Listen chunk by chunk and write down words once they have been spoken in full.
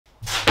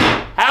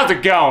How's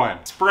it going?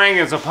 Spring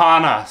is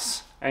upon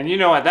us. And you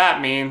know what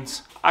that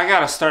means. I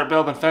gotta start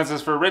building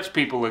fences for rich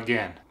people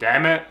again.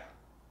 Damn it.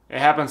 It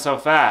happened so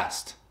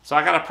fast. So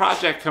I got a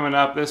project coming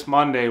up this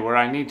Monday where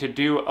I need to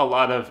do a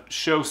lot of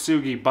Shou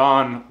sugi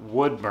bon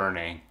wood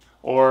burning.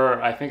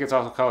 Or I think it's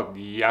also called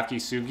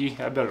yakisugi.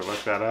 I better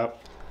look that up.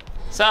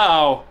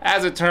 So,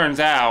 as it turns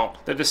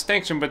out, the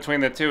distinction between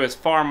the two is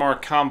far more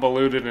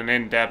convoluted and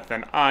in-depth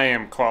than I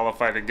am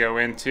qualified to go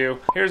into.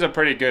 Here's a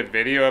pretty good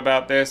video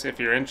about this if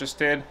you're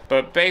interested.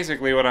 But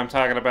basically what I'm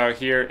talking about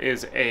here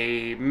is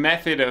a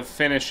method of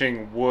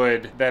finishing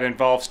wood that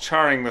involves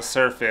charring the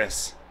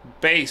surface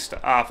based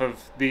off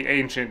of the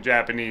ancient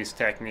Japanese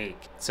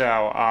technique.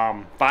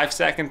 So, 5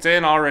 seconds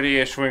in, already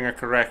issuing a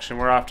correction.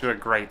 We're off to a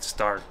great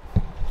start.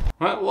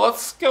 Well,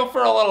 let's go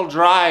for a little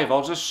drive.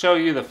 I'll just show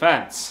you the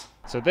fence.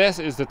 So this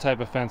is the type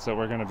of fence that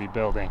we're going to be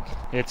building.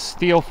 It's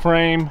steel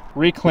frame,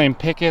 reclaimed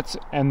pickets,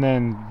 and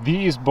then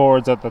these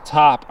boards at the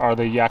top are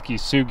the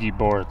yakisugi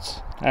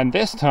boards. And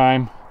this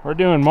time, we're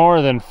doing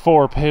more than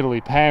 4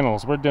 piddly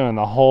panels. We're doing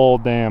the whole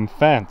damn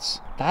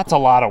fence. That's a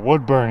lot of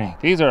wood burning.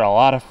 These are a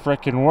lot of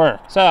frickin'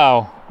 work.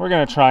 So we're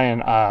going to try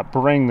and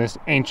bring this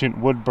ancient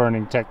wood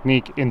burning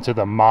technique into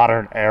the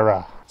modern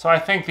era. So I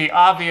think the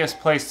obvious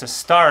place to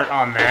start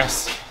on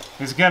this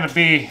is going to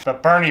be the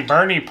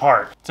burny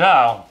part.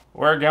 So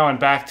we're going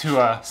back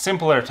to a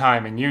simpler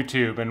time in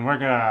YouTube, and we're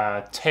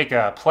gonna take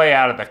a play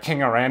out of the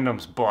King of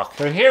Randoms book.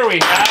 So here we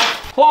have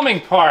plumbing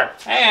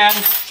part and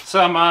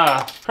some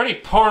pretty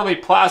poorly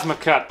plasma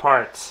cut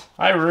parts.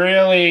 I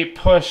really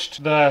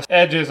pushed the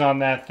edges on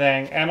that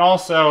thing, and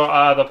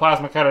also the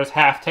plasma cutter is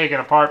half taken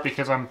apart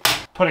because I'm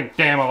putting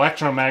damn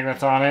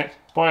electromagnets on it.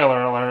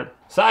 Spoiler alert.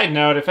 Side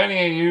note, if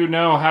any of you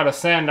know how to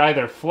send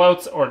either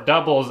floats or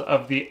doubles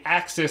of the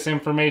axis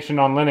information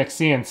on Linux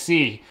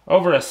CNC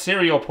over a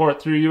serial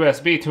port through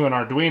USB to an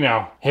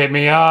Arduino, hit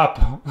me up.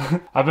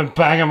 I've been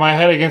banging my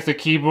head against the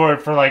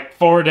keyboard for like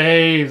 4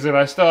 days and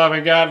I still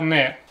haven't gotten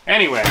it.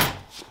 Anyway,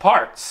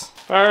 parts.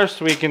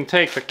 First, we can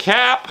take the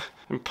cap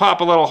and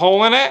pop a little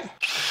hole in it,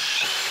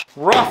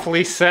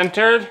 roughly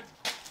centered.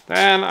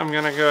 Then I'm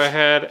gonna go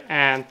ahead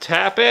and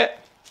tap it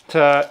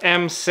to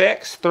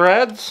M6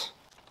 threads.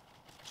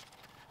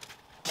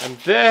 And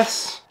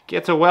this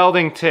gets a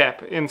welding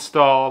tip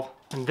installed.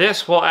 And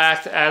this will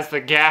act as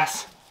the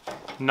gas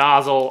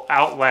nozzle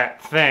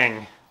outlet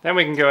thing. Then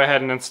we can go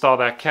ahead and install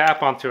that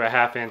cap onto a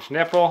 1/2-inch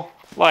nipple,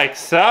 like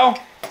so.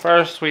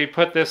 First we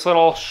put this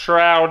little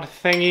shroud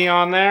thingy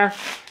on there,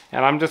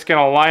 and I'm just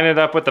gonna line it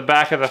up with the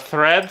back of the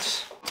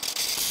threads.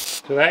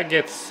 So that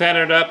gets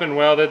centered up and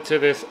welded to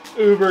this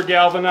uber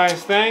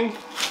galvanized thing.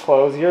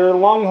 Close your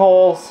lung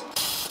holes.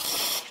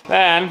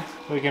 Then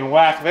we can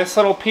whack this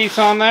little piece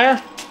on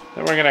there.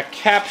 Then we're gonna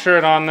capture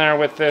it on there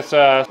with this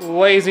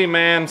lazy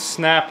man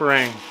snap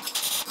ring.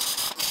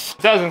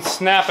 It doesn't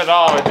snap at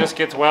all, it just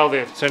gets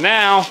welded. So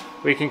now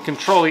we can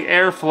control the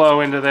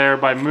airflow into there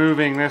by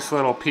moving this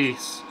little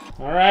piece.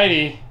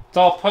 Alrighty, it's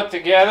all put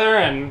together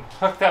and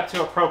hooked up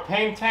to a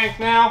propane tank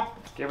now.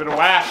 Give it a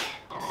whack.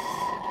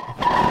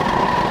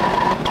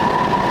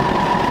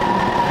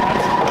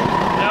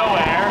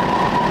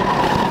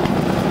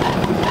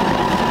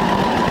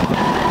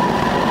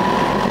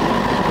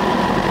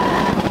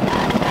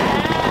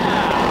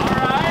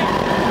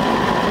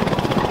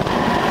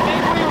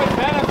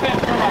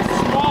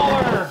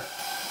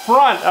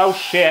 Front. Oh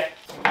shit.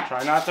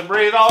 Try not to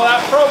breathe all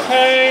that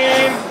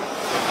propane.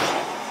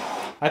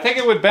 I think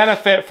it would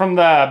benefit from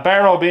the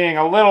barrel being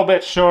a little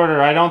bit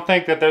shorter. I don't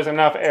think that there's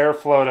enough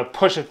airflow to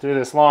push it through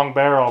this long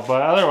barrel,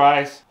 but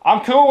otherwise,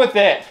 I'm cool with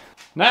it.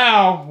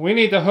 Now, we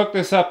need to hook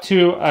this up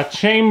to a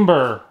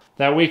chamber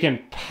that we can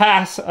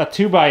pass a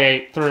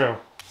 2x8 through.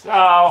 So,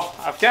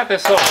 I've got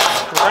this little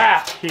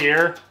scrap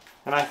here,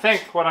 and I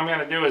think what I'm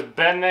gonna do is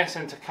bend this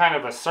into kind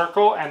of a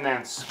circle and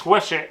then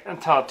squish it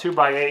until a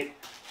 2x8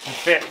 can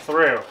fit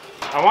through.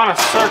 I want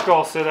a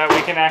circle so that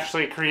we can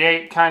actually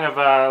create kind of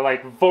a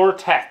like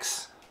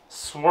vortex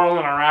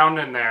swirling around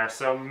in there.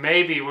 So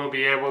maybe we'll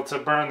be able to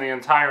burn the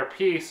entire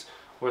piece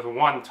with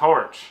one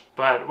torch,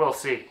 but we'll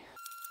see.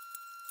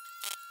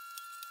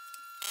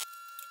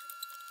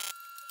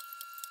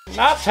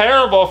 Not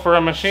terrible for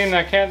a machine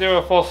that can't do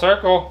a full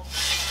circle.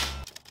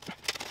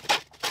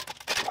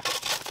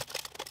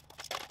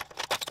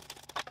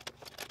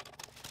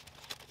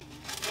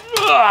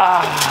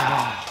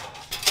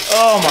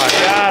 Oh my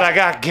God,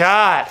 I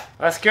got.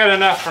 That's good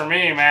enough for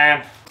me,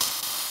 man.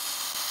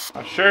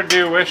 I sure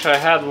do wish I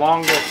had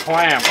longer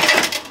clamps.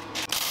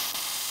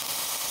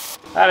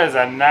 That is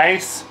a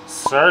nice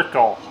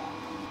circle.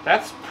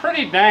 That's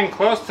pretty dang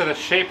close to the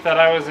shape that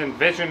I was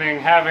envisioning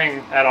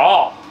having at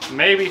all.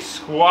 Maybe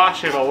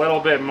squash it a little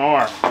bit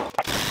more.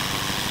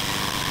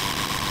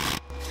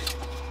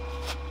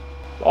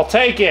 I'll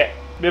take it.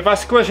 If I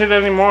squish it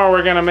anymore,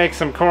 we're gonna make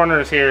some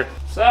corners here.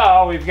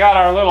 So we've got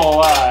our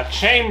little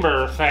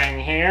chamber thing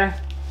here.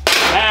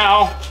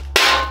 Now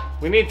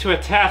we need to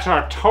attach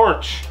our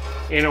torch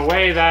in a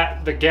way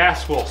that the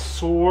gas will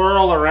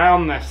swirl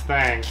around this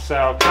thing.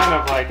 So kind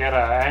of like at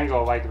an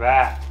angle like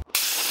that.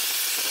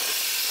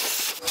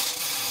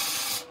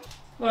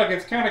 Look,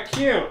 it's kind of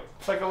cute.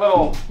 It's like a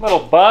little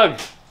bug.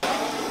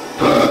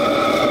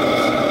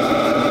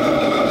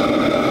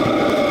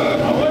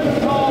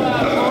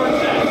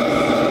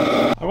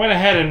 I went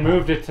ahead and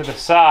moved it to the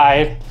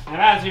side,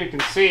 and as you can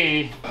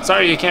see,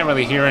 sorry you can't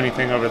really hear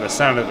anything over the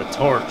sound of the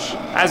torch.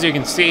 As you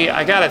can see,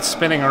 I got it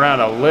spinning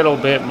around a little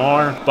bit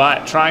more,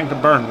 but trying to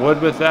burn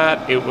wood with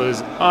that, it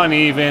was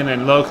uneven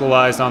and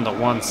localized on the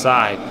one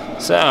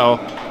side. So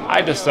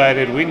I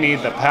decided we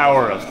need the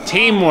power of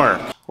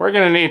teamwork. We're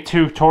gonna need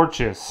 2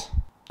 torches.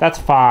 That's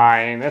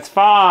fine, that's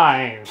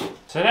fine.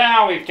 So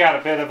now we've got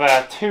a bit of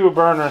a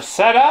 2-burner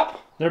setup.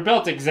 They're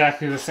built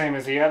exactly the same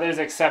as the others,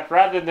 except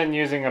rather than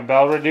using a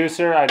bell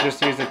reducer, I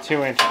just used a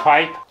 2-inch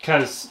pipe,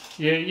 because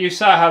you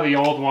saw how the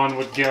old one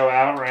would go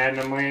out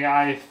randomly.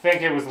 I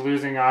think it was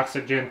losing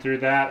oxygen through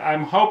that.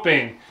 I'm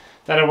hoping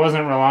that it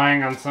wasn't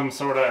relying on some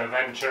sort of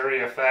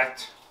Venturi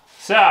effect.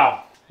 So,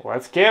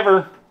 let's give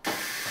her.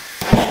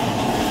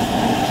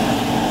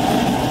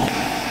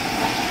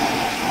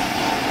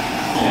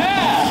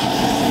 Yeah!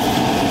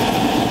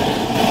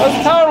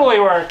 That's totally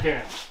working.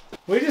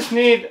 We just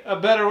need a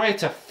better way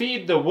to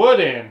feed the wood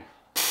in.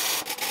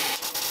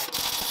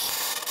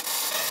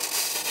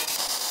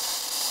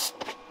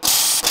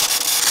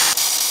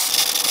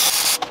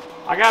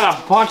 I got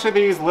a bunch of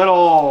these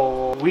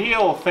little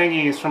wheel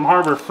thingies from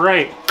Harbor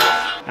Freight,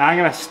 and I'm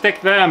gonna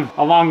stick them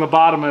along the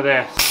bottom of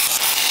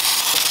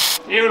this.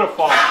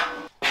 Beautiful.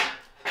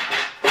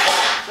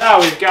 So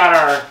we've got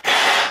our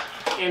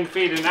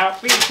in-feed and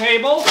out-feed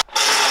table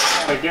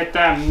to get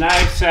them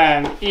nice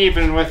and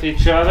even with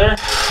each other.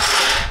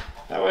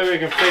 That way we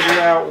can figure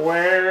out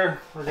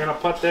where we're gonna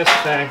put this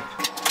thing.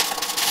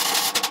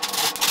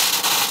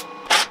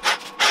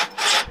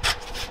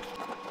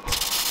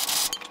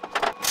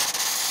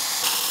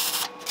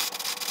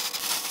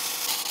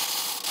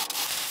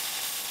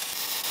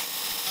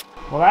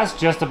 Well, that's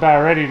just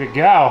about ready to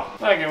go.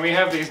 Look, and we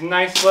have these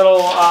nice little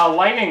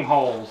lighting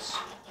holes.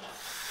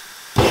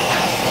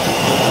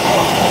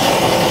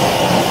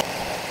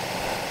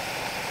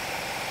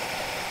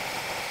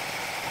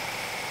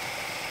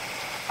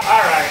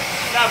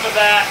 Enough of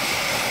that.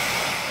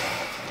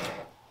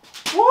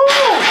 Woo!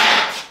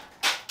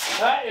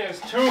 That is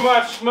too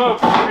much smoke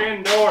for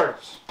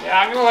indoors.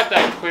 Yeah, I'm gonna let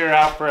that clear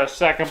out for a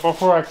second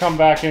before I come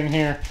back in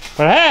here.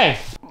 But hey,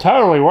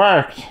 totally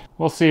worked.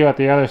 We'll see what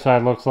the other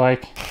side looks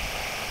like.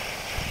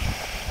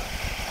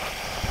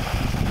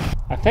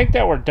 I think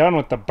that we're done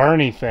with the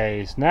burny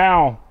phase.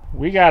 Now,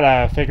 we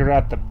gotta figure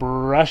out the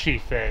brushy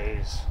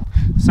phase.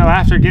 So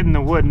after getting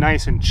the wood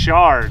nice and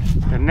charred,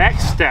 the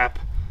next step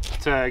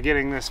to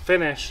getting this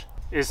finished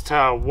is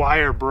to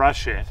wire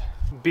brush it.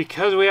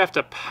 Because we have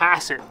to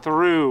pass it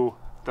through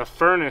the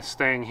furnace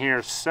thing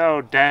here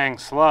so dang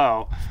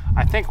slow,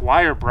 I think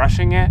wire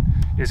brushing it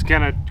is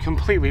gonna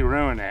completely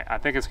ruin it. I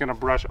think it's gonna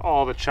brush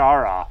all the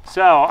char off.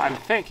 So I'm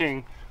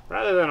thinking,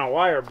 rather than a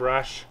wire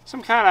brush,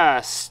 some kind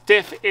of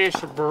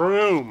stiff-ish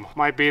broom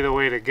might be the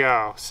way to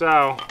go.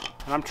 So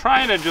I'm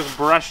trying to just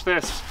brush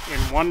this in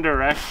one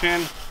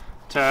direction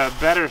to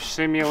better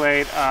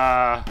simulate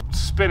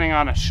spinning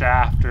on a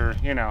shaft, or,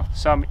 you know,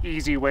 some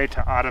easy way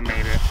to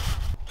automate it.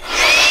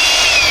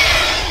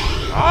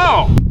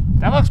 Oh,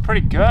 that looks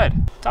pretty good.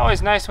 It's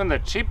always nice when the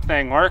cheap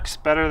thing works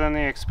better than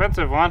the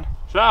expensive one.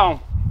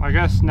 So, I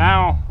guess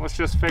now let's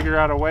just figure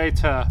out a way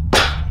to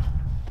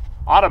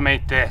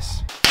automate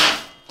this.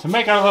 To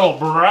make our little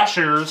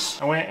brushers,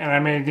 I went and I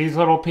made these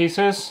little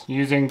pieces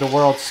using the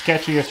world's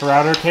sketchiest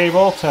router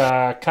table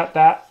to cut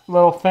that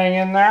little thing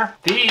in there.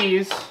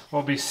 These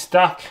will be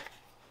stuck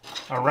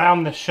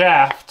around the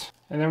shaft,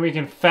 and then we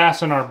can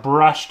fasten our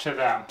brush to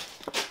them.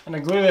 And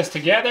to glue this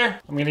together,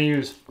 I'm going to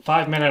use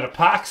 5-minute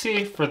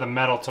epoxy for the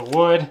metal to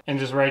wood, and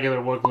just regular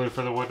wood glue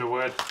for the wood to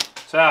wood.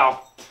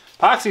 So,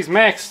 epoxy's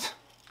mixed,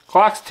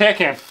 clock's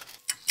ticking.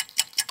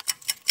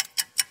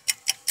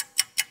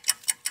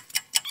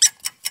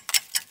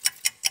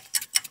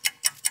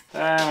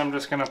 Then I'm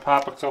just going to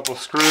pop a couple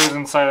screws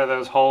inside of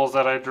those holes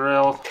that I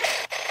drilled.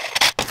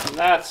 And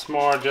that's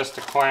more just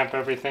to clamp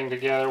everything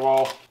together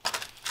while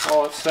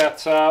it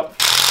sets up.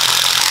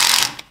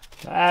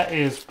 That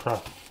is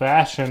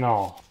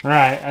professional.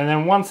 Right, and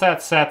then once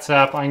that sets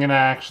up, I'm going to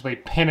actually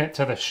pin it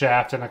to the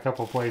shaft in a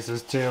couple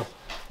places too.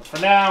 But for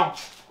now,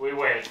 we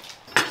wait.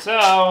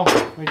 So,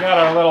 we got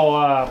our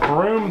little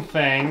broom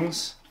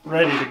things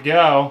ready to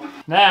go.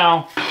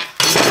 Now, we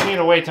just need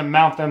a way to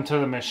mount them to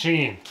the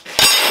machine.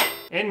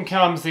 In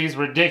comes these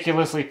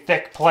ridiculously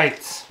thick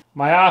plates.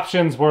 My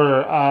options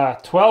were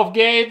 12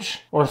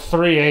 gauge or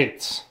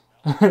 3/8.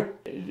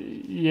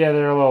 Yeah,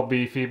 they're a little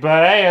beefy,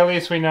 but hey, at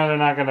least we know they're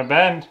not gonna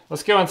bend.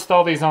 Let's go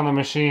install these on the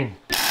machine.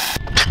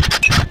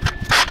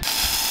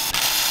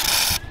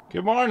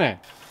 Good morning.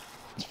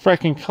 It's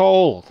freaking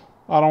cold.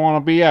 I don't want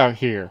to be out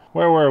here.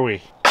 Where were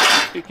we?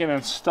 We can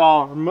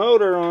install our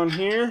motor on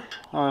here.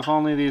 Oh, if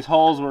only these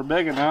holes were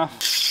big enough.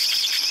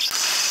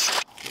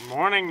 Good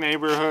morning,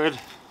 neighborhood.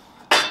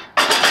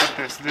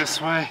 This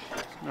way.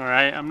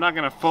 Alright, I'm not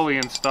going to fully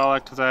install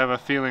it because I have a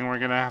feeling we're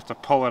going to have to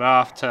pull it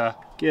off to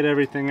get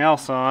everything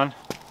else on.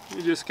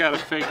 We just gotta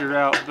figure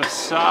out the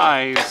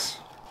size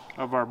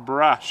of our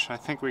brush. I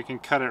think we can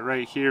cut it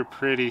right here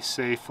pretty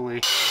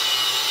safely.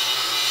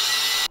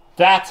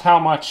 That's how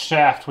much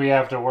shaft we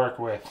have to work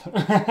with.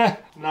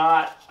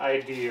 Not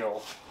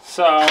ideal.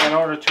 So in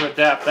order to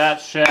adapt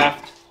that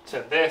shaft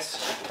to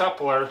this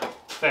coupler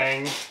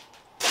thing,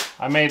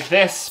 I made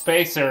this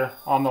spacer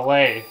on the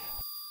lathe.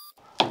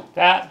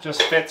 That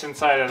just fits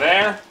inside of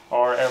there,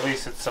 or at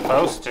least it's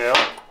supposed to,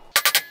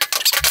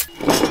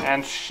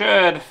 and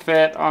should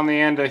fit on the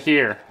end of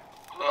here.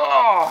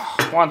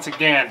 Oh, once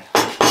again,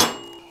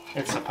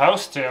 it's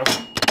supposed to.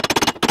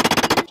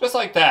 Just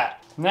like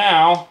that.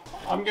 Now,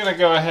 I'm gonna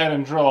go ahead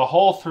and drill a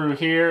hole through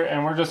here,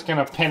 and we're just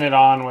gonna pin it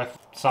on with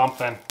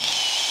something.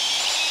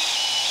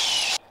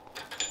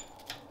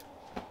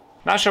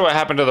 Not sure what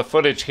happened to the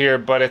footage here,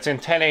 but it's in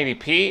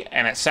 1080p,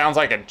 and it sounds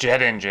like a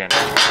jet engine.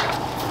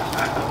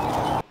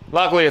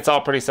 Luckily, it's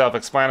all pretty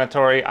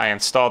self-explanatory. I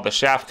installed the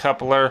shaft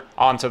coupler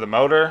onto the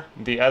motor.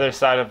 The other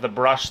side of the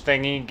brush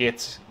thingy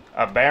gets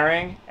a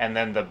bearing, and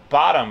then the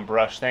bottom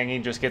brush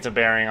thingy just gets a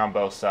bearing on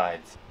both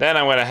sides. Then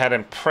I went ahead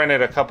and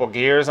printed a couple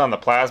gears on the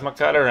plasma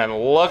cutter, and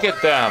look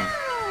at them.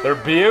 They're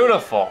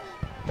beautiful.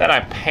 Then I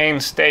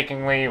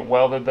painstakingly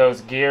welded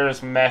those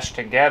gears meshed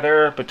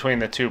together between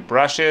the two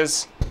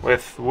brushes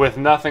with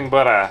nothing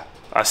but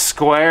a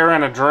square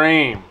and a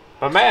dream.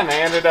 But man,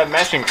 they ended up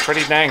meshing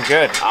pretty dang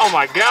good. Oh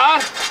my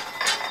God!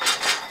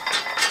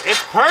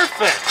 It's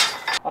perfect!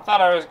 I thought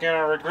I was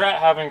gonna regret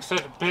having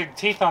such big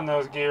teeth on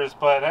those gears,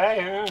 but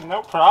hey,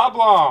 no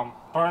problem.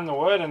 Burn the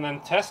wood and then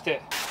test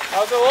it.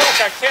 Oh, go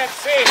look, I can't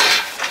see.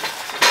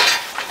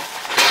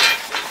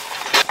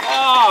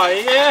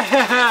 Oh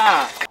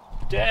yeah!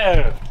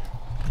 Dude.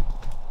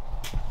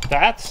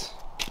 That's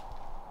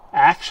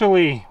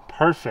actually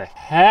perfect.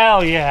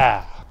 Hell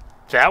yeah!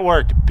 That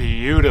worked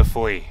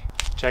beautifully.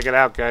 Check it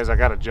out, guys. I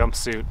got a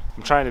jumpsuit.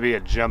 I'm trying to be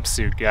a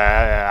jumpsuit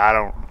guy. I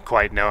don't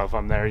quite know if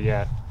I'm there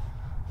yet.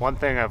 One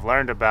thing I've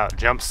learned about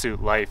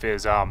jumpsuit life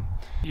is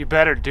you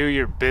better do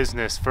your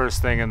business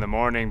first thing in the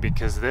morning,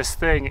 because this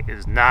thing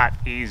is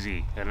not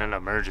easy in an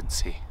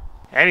emergency.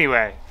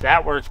 Anyway,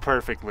 that worked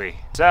perfectly.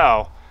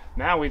 So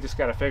now we just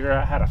got to figure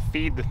out how to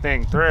feed the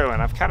thing through,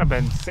 and I've kind of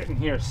been sitting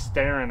here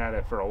staring at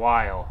it for a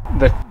while.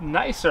 The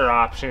nicer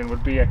option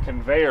would be a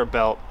conveyor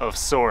belt of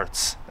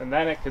sorts, and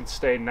then it could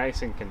stay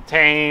nice and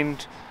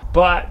contained.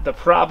 But the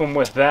problem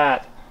with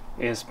that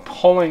is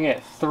pulling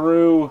it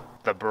through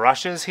the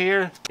brushes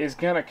here is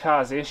gonna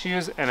cause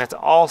issues, and it's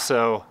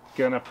also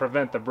gonna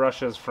prevent the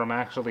brushes from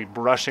actually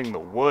brushing the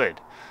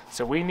wood.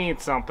 So we need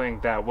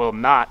something that will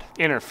not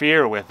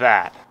interfere with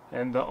that.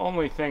 And the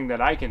only thing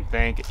that I can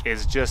think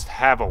is just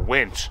have a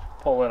winch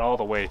pull it all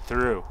the way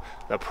through.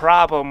 The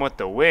problem with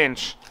the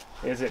winch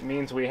is it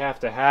means we have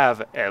to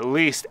have at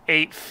least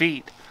 8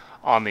 feet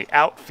on the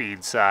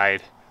outfeed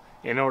side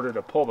in order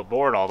to pull the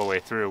board all the way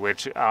through,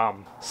 which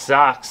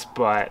sucks,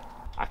 but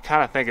I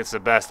kind of think it's the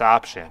best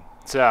option.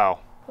 So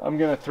I'm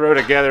gonna throw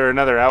together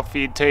another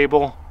outfeed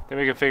table, then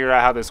we can figure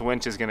out how this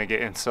winch is gonna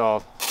get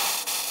installed.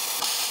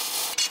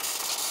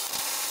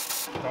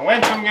 The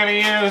winch I'm gonna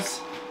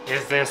use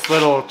is this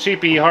little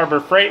cheapy Harbor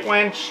Freight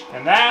winch,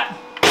 and that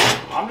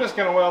I'm just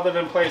gonna weld it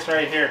in place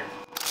right here.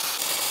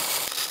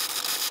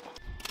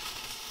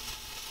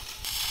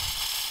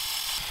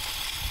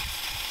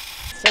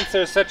 Since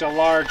there's such a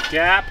large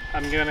gap,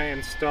 I'm gonna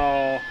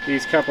install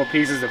these couple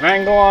pieces of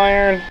angle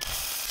iron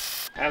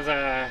as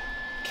a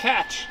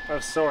catch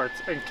of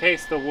sorts in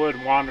case the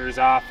wood wanders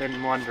off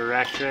in one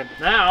direction.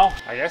 Now,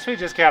 I guess we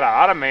just gotta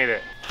automate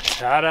it.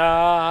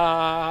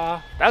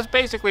 Ta-da! That's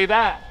basically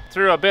that.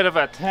 Through a bit of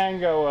a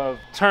tango of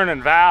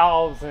turning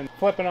valves and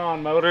flipping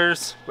on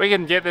motors, we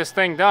can get this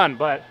thing done,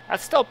 but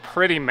that's still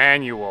pretty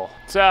manual.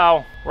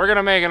 So we're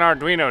gonna make an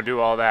Arduino do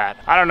all that.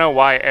 I don't know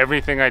why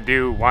everything I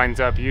do winds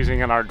up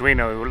using an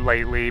Arduino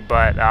lately,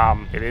 but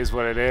it is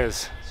what it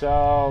is.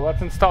 So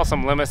let's install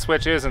some limit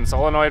switches and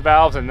solenoid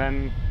valves and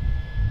then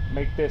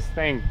make this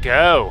thing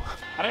go.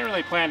 I didn't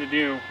really plan to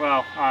do,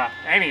 well,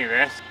 any of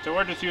this, so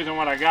we're just using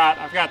what I got.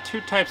 I've got 2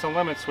 types of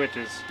limit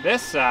switches.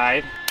 This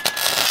side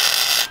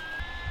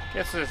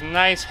gets this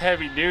nice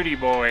heavy duty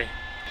boy.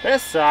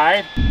 This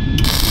side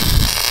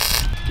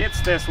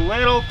gets this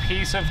little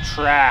piece of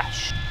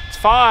trash. It's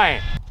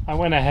fine. I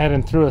went ahead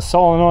and threw a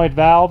solenoid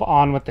valve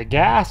on with the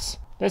gas.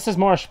 This is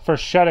more for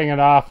shutting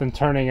it off than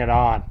turning it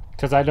on,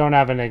 because I don't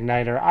have an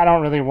igniter. I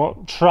don't really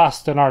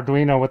trust an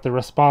Arduino with the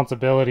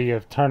responsibility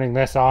of turning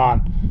this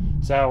on.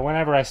 So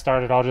whenever I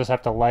start it, I'll just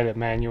have to light it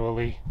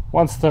manually.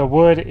 Once the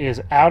wood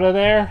is out of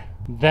there,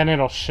 then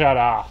it'll shut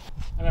off.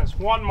 And there's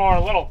one more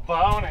little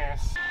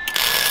bonus.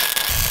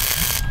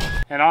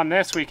 And on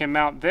this, we can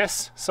mount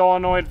this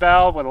solenoid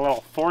valve with a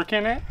little fork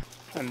in it.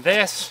 And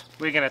this,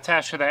 we can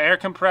attach to the air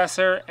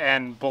compressor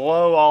and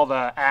blow all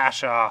the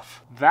ash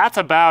off. That's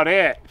about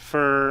it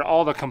for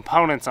all the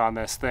components on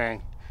this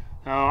thing.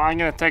 Now, I'm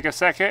gonna take a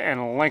second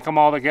and link them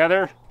all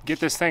together,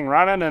 get this thing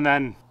running, and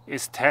then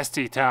it's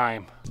testy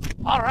time.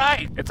 All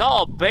right, it's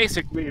all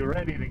basically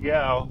ready to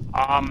go.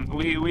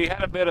 We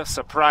had a bit of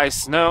surprise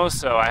snow,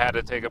 so I had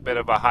to take a bit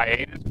of a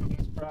hiatus from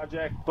this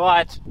project,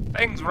 but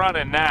things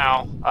running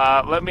now.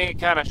 Let me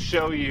kind of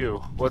show you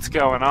what's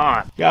going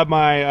on. Got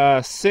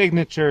my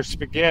signature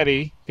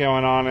spaghetti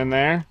going on in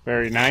there.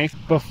 Very nice.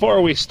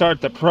 Before we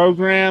start the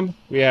program,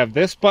 we have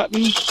this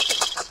button,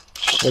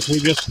 which we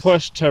just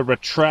push to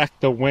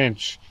retract the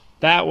winch.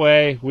 That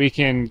way we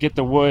can get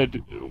the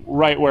wood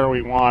right where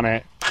we want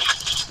it.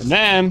 And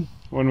then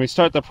when we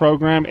start the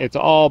program, it's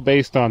all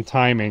based on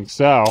timing.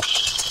 So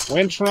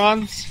winch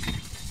runs,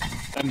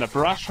 then the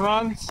brush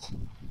runs,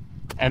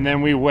 and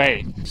then we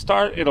wait.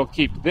 Start, it'll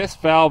keep this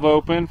valve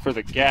open for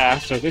the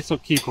gas, so this will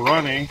keep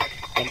running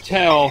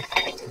until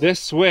this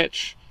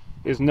switch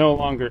is no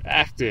longer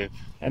active.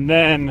 And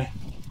then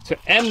to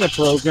end the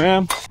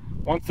program,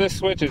 once this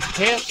switch is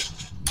hit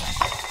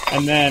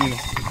and then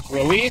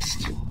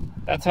released,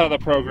 that's how the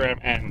program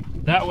ends.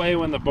 That way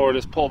when the board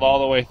is pulled all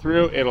the way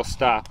through, it'll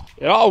stop.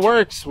 It all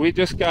works, we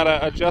just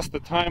gotta adjust the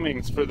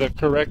timings for the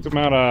correct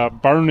amount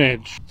of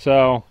burnage.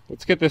 So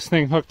let's get this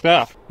thing hooked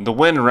up. The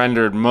wind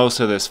rendered most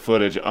of this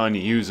footage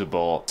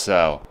unusable,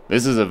 so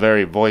this is a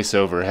very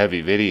voiceover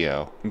heavy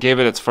video. Gave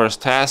it its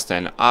first test,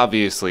 and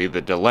obviously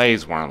the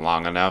delays weren't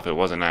long enough, it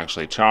wasn't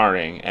actually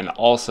charring, and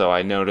also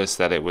I noticed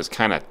that it was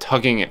kind of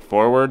tugging it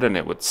forward and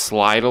it would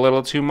slide a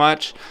little too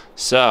much,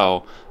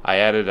 so I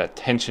added a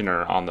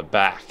tensioner on the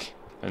back.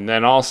 And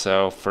then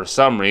also, for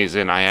some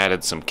reason, I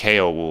added some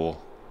KO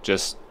wool.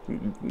 Just,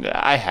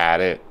 I had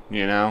it,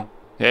 you know,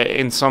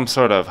 in some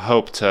sort of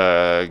hope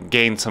to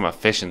gain some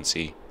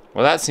efficiency.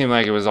 Well, that seemed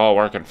like it was all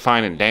working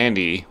fine and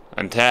dandy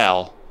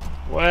until...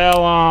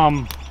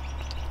 Well,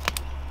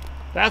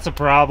 that's a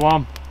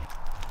problem.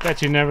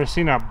 Bet you've never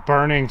seen a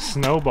burning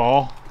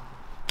snowball.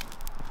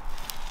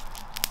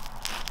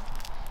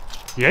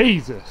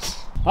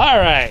 Jesus. All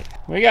right.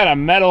 We got a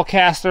metal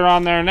caster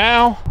on there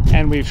now,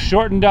 and we've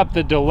shortened up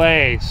the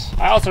delays.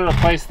 I also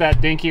replaced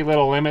that dinky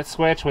little limit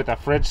switch with a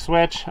fridge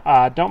switch.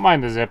 Don't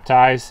mind the zip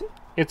ties.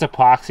 It's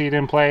epoxied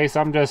in place.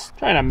 I'm just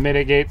trying to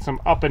mitigate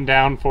some up and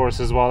down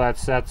forces while that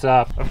sets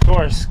up. Of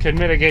course, could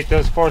mitigate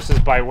those forces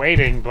by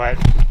waiting, but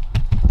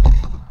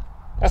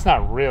that's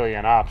not really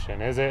an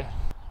option, is it?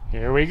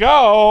 Here we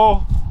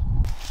go.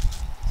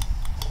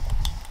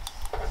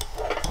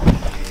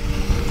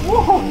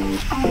 Woo-hoo.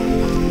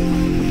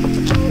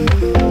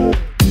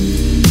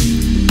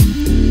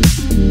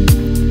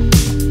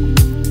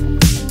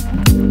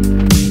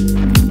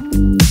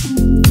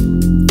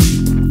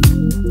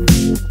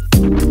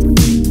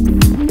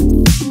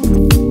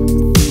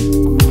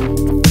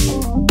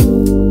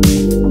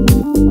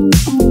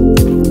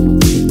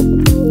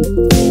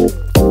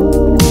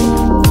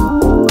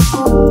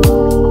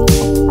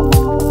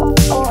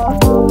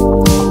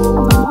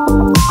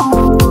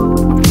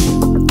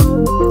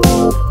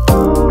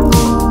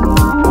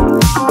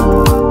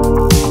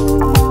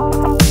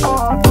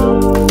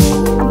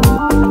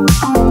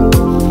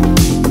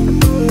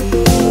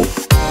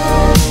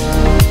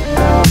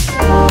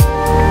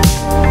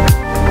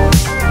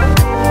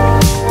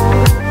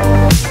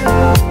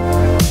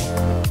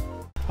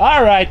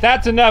 Alright,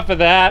 that's enough of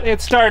that.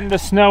 It's starting to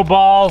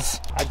snowballs.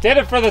 I did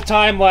it for the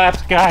time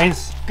lapse,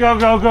 guys. Go,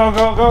 go, go,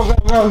 go, go, go,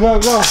 go, go,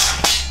 go.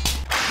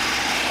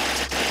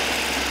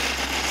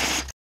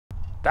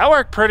 That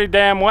worked pretty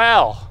damn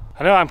well.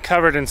 I know I'm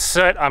covered in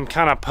soot. I'm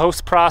kind of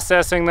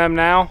post-processing them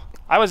now.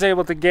 I was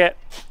able to get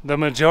the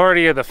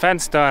majority of the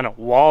fence done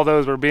while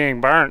those were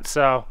being burnt,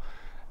 so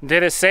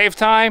did it save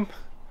time?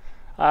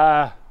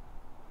 Well,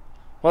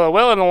 it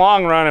will in the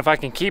long run if I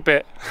can keep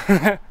it.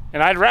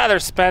 And I'd rather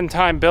spend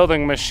time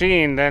building a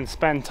machine than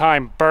spend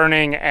time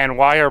burning and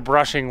wire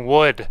brushing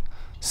wood.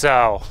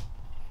 So,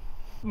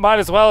 might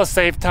as well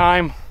save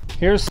time.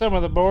 Here's some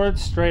of the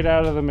boards straight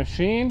out of the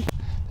machine.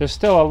 There's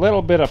still a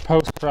little bit of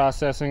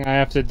post-processing I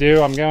have to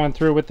do. I'm going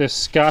through with this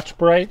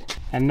Scotch-Brite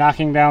and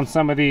knocking down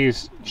some of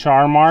these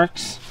char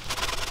marks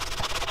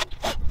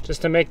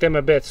just to make them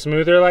a bit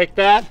smoother like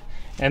that.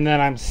 And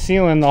then I'm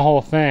sealing the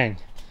whole thing.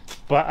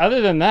 But other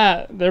than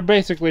that, they're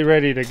basically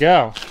ready to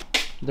go.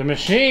 The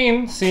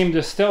machine seemed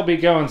to still be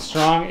going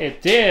strong.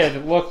 It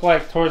did look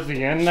like towards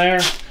the end there,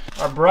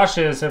 our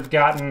brushes have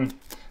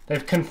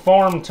they've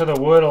conformed to the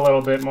wood a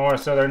little bit more,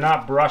 so they're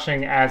not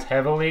brushing as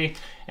heavily.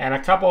 And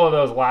a couple of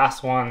those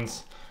last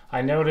ones,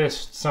 I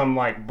noticed some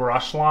like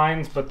brush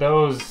lines, but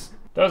those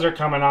are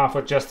coming off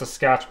with just a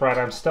Scotch-Brite.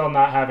 I'm still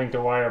not having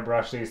to wire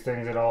brush these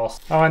things at all.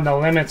 Oh, and the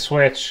limit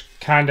switch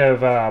kind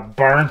of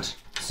burnt.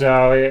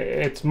 So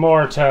it's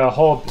more to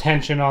hold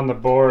tension on the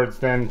boards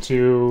than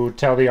to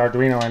tell the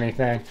Arduino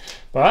anything.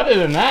 But other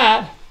than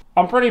that,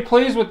 I'm pretty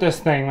pleased with this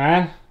thing,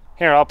 man.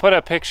 Here, I'll put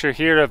a picture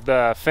here of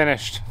the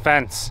finished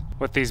fence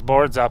with these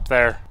boards up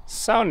there.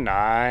 So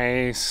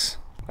nice.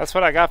 That's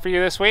what I got for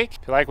you this week.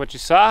 If you like what you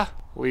saw,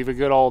 leave a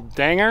good old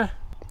danger.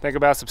 Think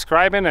about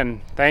subscribing,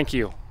 and thank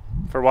you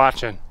for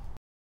watching.